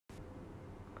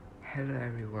Hello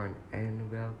everyone and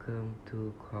welcome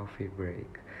to Coffee Break.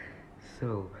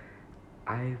 So,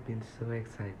 I've been so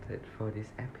excited for this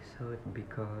episode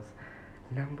because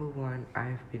number one,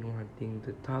 I've been wanting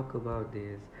to talk about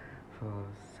this for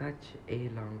such a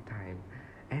long time,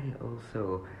 and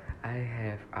also I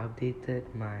have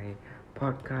updated my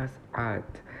podcast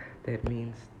art. That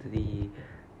means the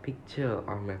picture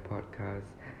on my podcast.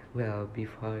 Well,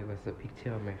 before it was a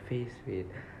picture of my face with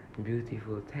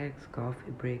beautiful text,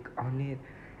 coffee break on it,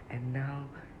 and now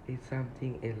it's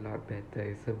something a lot better.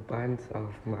 It's a bunch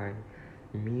of my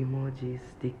Memoji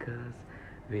stickers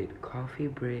with coffee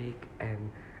break,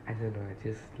 and I don't know, I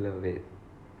just love it.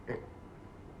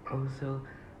 Also,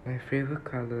 my favorite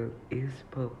color is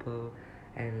purple,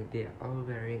 and they're all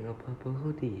wearing a purple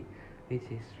hoodie, which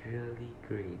is really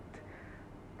great.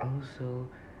 Also,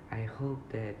 I hope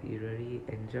that you really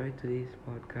enjoy today's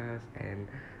podcast and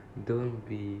don't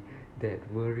be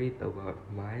that worried about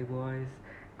my voice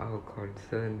or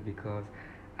concerned because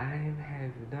I'm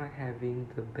not having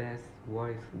the best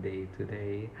voice day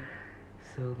today,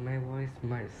 so my voice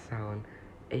might sound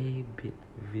a bit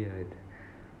weird.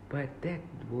 But that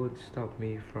won't stop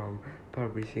me from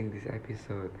publishing this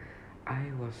episode. I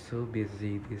was so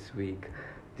busy this week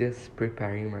just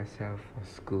preparing myself for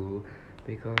school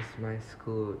because my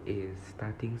school is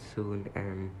starting soon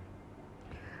and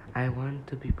I want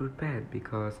to be prepared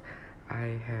because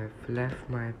I have left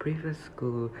my previous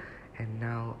school and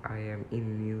now I am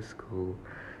in new school.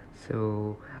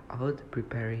 So all the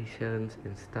preparations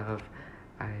and stuff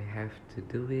I have to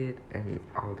do it and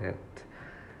all that.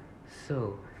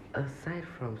 So, aside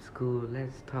from school,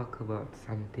 let's talk about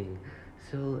something.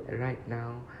 So, right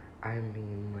now, I'm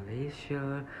in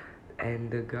Malaysia,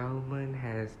 and the government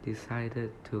has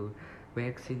decided to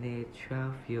vaccinate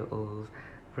 12-year-olds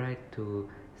right to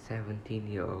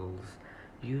 17-year-olds.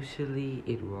 Usually,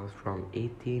 it was from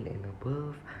 18 and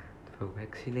above for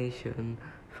vaccination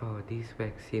for this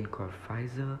vaccine called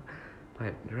Pfizer,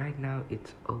 but right now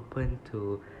it's open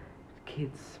to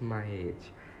kids my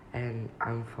age and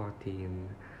I'm 14.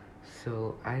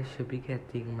 So I should be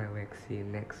getting my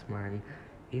vaccine next month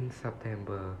in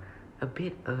September, a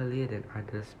bit earlier than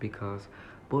others because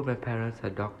both my parents are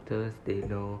doctors, they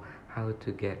know how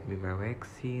to get me my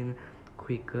vaccine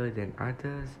quicker than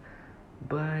others.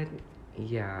 But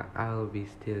yeah, I'll be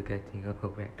still getting a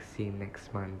vaccine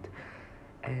next month.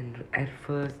 And at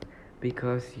first,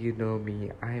 because you know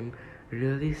me, I'm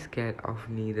really scared of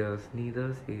needles.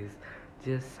 Needles is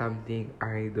just something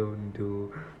I don't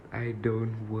do, I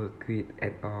don't work with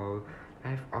at all.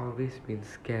 I've always been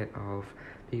scared of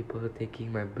people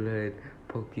taking my blood,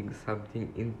 poking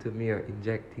something into me, or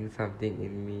injecting something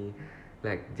in me.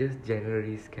 Like, just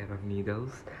generally scared of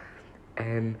needles.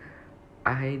 And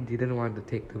I didn't want to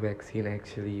take the vaccine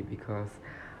actually because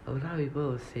a lot of people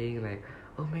were saying like,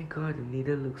 oh my god, the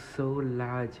needle looks so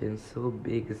large and so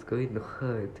big, it's going to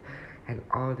hurt and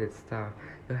all that stuff.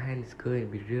 Your hand is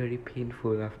going to be really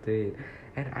painful after it.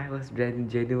 And I was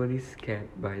genuinely scared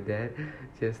by that,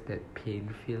 just that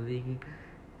pain feeling.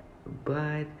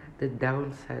 But the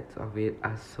downsides of it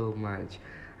are so much.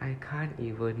 I can't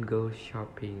even go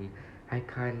shopping. I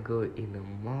can't go in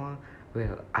a mall.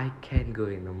 Well, I can go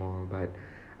in a mall, but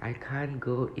I can't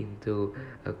go into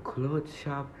a clothes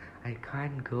shop. I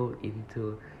can't go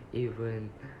into even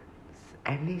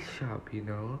any shop.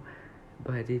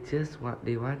 But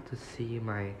they want to see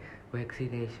my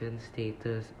vaccination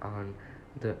status on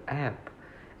the app.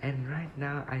 And right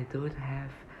now I don't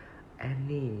have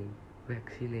any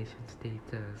vaccination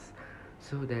status.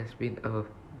 So there's been a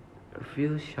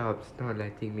few shops not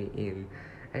letting me in.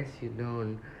 As you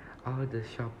know, all the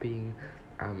shopping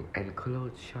and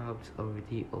clothes shops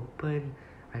already open,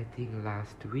 I think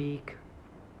last week,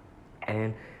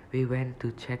 and we went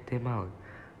to check them out.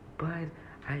 But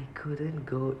I couldn't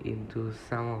go into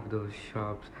some of those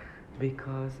shops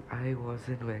because I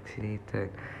wasn't vaccinated.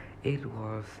 It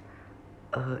was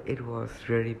it was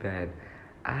really bad.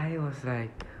 I was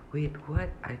like, wait, what?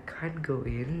 I can't go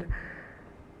in?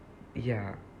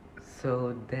 Yeah,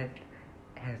 so that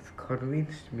has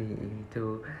convinced me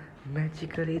into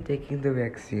magically taking the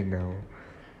vaccine now.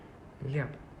 Yeah,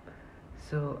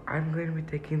 so I'm going to be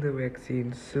taking the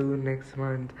vaccine soon next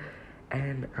month,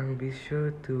 and I'll be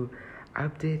sure to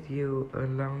update you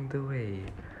along the way.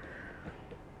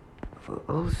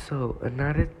 Also,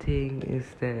 another thing is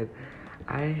that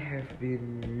I have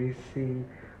been missing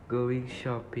going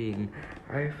shopping.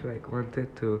 I've like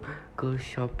wanted to go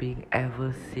shopping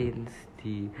ever since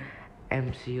the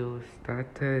MCO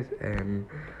started, and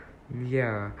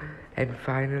yeah, and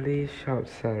finally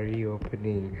shops are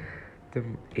reopening.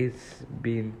 It's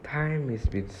been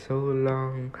so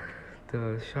long.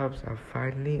 the shops are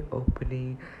finally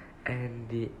opening and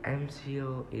the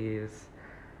MCO is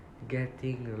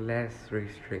getting less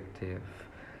restrictive.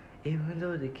 Even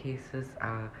though the cases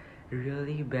are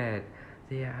really bad,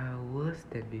 they are worse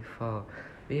than before.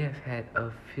 We have had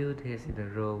a few days in a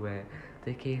row where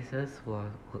the cases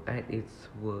were at its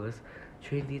worst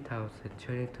 20,000,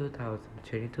 22,000,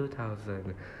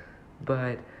 22,000.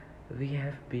 But we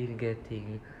have been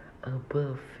getting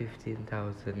above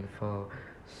 15,000 for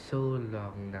so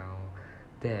long now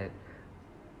that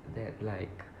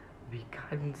like we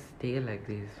can't stay like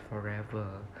this forever.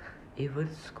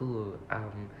 Even school,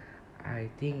 I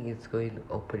think it's going to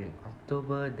open in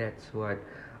October. That's what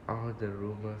all the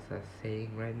rumors are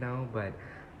saying right now, but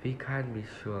we can't be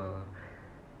sure.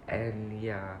 And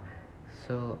yeah,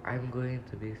 so I'm going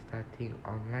to be starting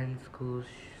online school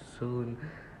soon.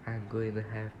 I'm going to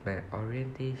have my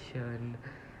orientation.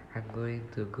 I'm going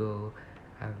to go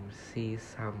see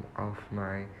some of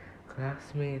my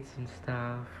classmates and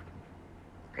stuff.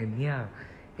 And yeah,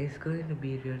 it's going to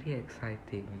be really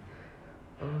exciting.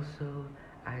 Also,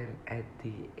 I'm at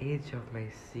the edge of my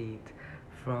seat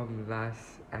from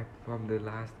the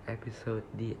last episode,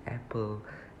 the Apple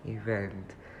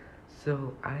event.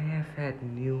 So I have had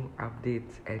new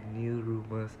updates and new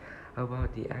rumors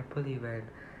about the Apple event.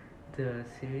 The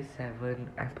Series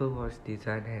 7 Apple Watch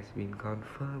design has been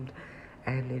confirmed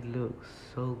and it looks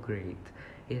so great.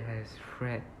 It has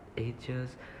fret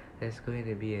edges. There's going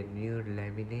to be a new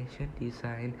lamination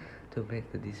design to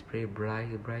make the display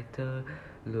brighter,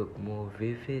 look more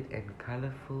vivid and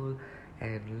colorful,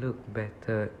 and look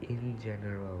better in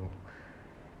general.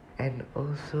 And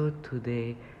also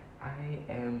today I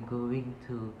am going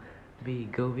to be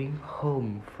going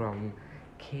home from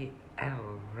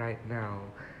KL right now.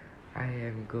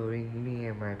 Me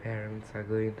and my parents are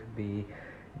going to be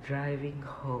driving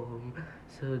home,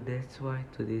 so that's why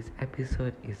today's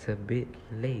episode is a bit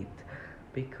late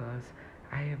because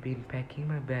I have been packing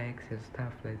my bags and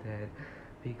stuff like that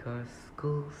because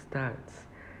school starts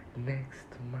next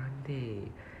Monday.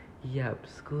 Yup,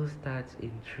 school starts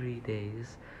in 3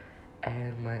 days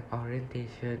and my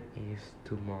orientation is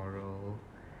tomorrow.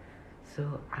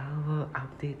 So I will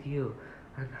update you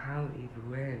on how it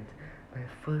went my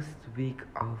first week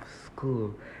of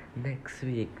school next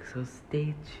week. So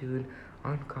stay tuned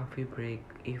on Coffee Break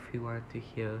if you want to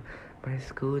hear my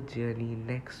school journey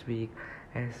next week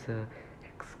as a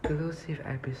exclusive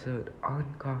episode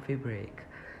on Coffee Break.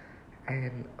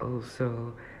 And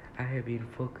also I have been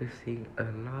focusing a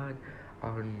lot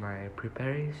on my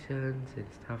preparations and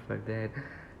stuff like that.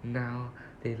 Now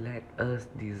they let us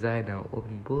design our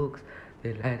own books,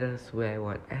 they let us wear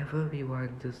whatever we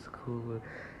want to school,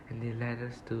 and they let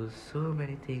us do so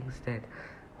many things that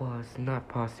was not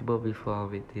possible before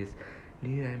with this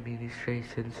new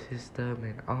administration system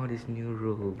and all these new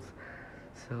rules.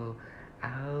 So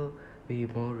I'll be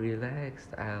more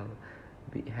relaxed.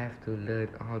 Have to learn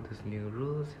all those new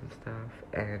rules and stuff,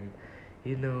 and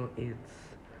it's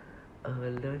a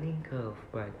learning curve,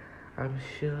 but I'm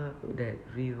sure that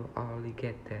we will all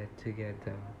get there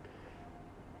together.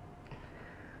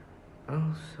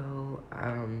 Also,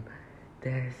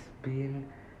 there's been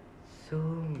so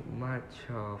much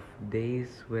of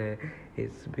days where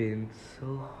it's been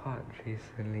so hot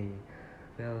recently.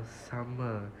 Well,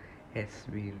 summer has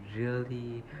been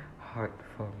really hot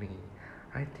for me.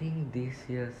 I think this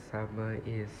year's summer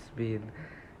has been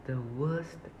the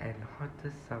worst and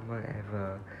hottest summer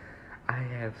ever. I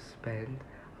have spent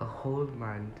a whole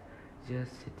month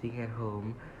just sitting at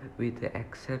home with the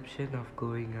exception of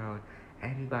going out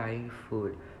and buying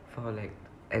food for like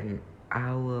an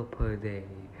hour per day.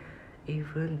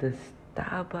 Even the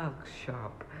Starbucks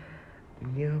shop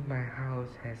near my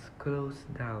house has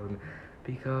closed down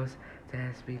because there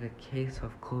has been a case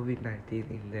of COVID-19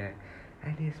 in there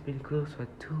and it's been closed for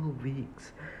 2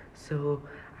 weeks. So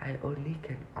I only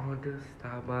can order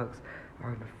Starbucks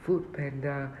on Food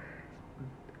Panda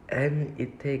and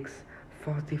it takes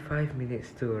 45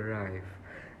 minutes to arrive.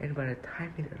 And by the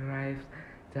time it arrives,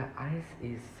 the ice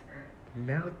is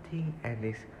melting and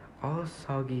it's all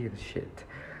soggy and shit.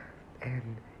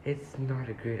 And it's not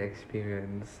a great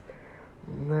experience.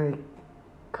 Like,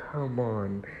 come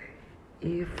on.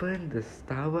 Even the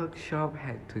Starbucks shop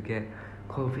had to get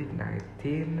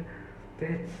COVID-19.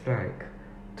 That's like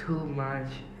too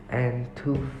much and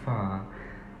too far.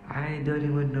 I don't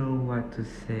even know what to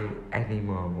say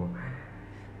anymore.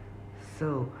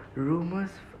 So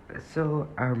rumors.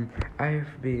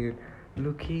 I've been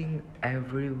looking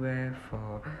everywhere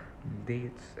for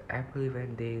dates, Apple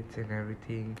event dates, and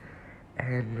everything,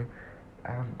 and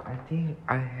I think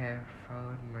I have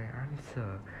found my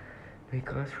answer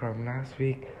because from last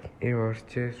week it was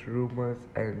just rumors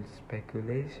and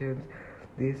speculations.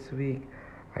 This week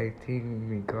I think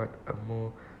we got a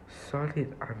more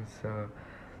solid answer,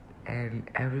 and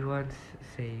everyone's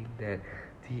saying that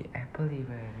the Apple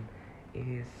event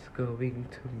is going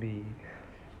to be,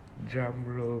 drum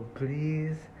roll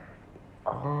please,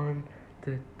 on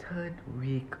the third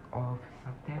week of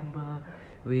September,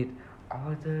 with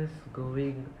orders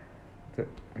going the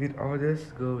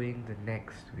the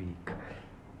next week.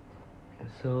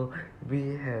 So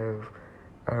we have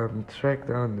tracked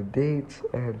down the dates,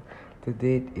 and the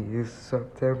date is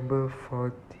September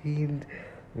 14th,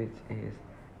 which is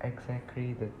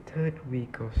exactly the third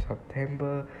week of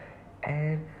September,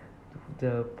 and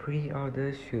the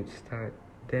pre-order should start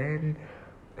then,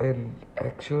 and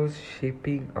actual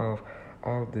shipping of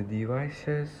all the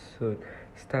devices should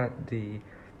start the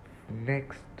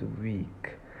next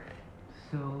week.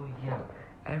 So yeah,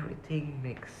 everything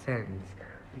makes sense,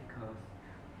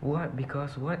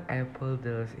 because what Apple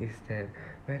does is that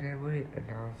whenever it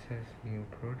announces new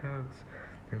products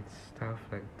and stuff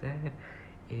like that,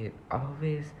 it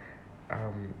always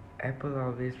Apple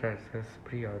always lets us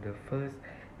pre-order first,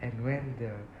 and when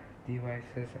the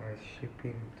devices start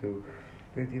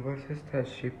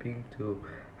shipping to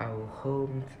our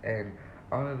homes and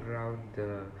all around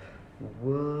the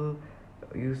world,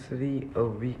 usually a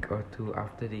week or two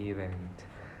after the event.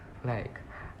 Like,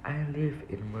 I live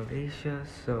in Malaysia,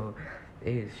 so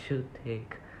it should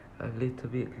take a little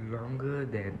bit longer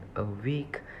than a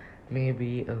week,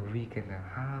 maybe a week and a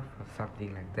half or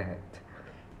something like that.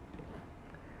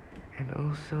 And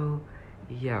also,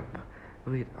 yep,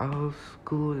 with all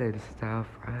school and stuff,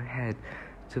 I had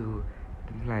to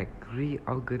like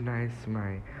reorganize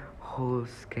my whole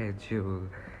schedule.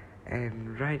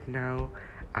 And right now,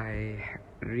 I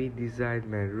redesigned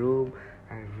my room,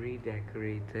 I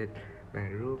redecorated my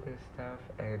room and stuff,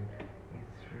 and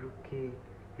it's looking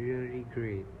really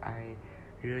great. I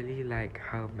really like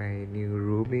how my new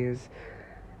room is,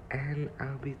 and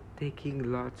I'll be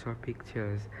taking lots of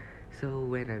pictures. So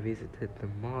when I visited the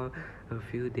mall a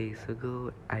few days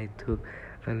ago, I took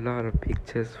a lot of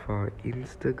pictures for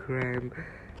Instagram,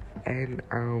 and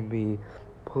I'll be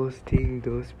posting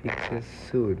those pictures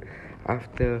soon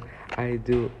after I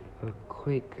do a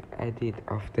quick edit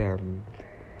of them.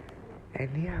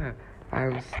 And yeah,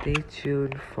 stay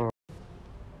tuned for.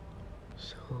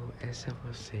 So, as I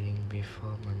was saying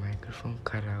before my microphone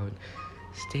cut out,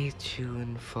 stay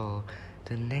tuned for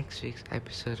the next week's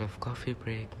episode of Coffee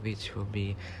Break, which will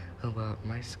be about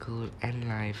my school and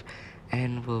life,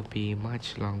 and will be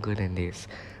much longer than this.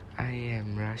 I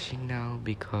am rushing now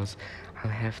because I'll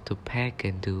have to pack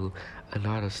and do a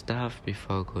lot of stuff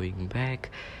before going back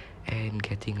and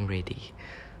getting ready.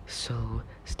 So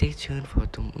stay tuned for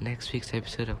next week's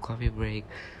episode of Coffee Break.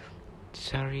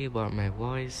 Sorry about my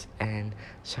voice, and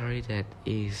sorry that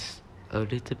is a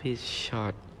little bit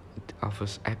short of an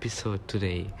episode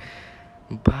today.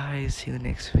 Bye, see you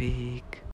next week.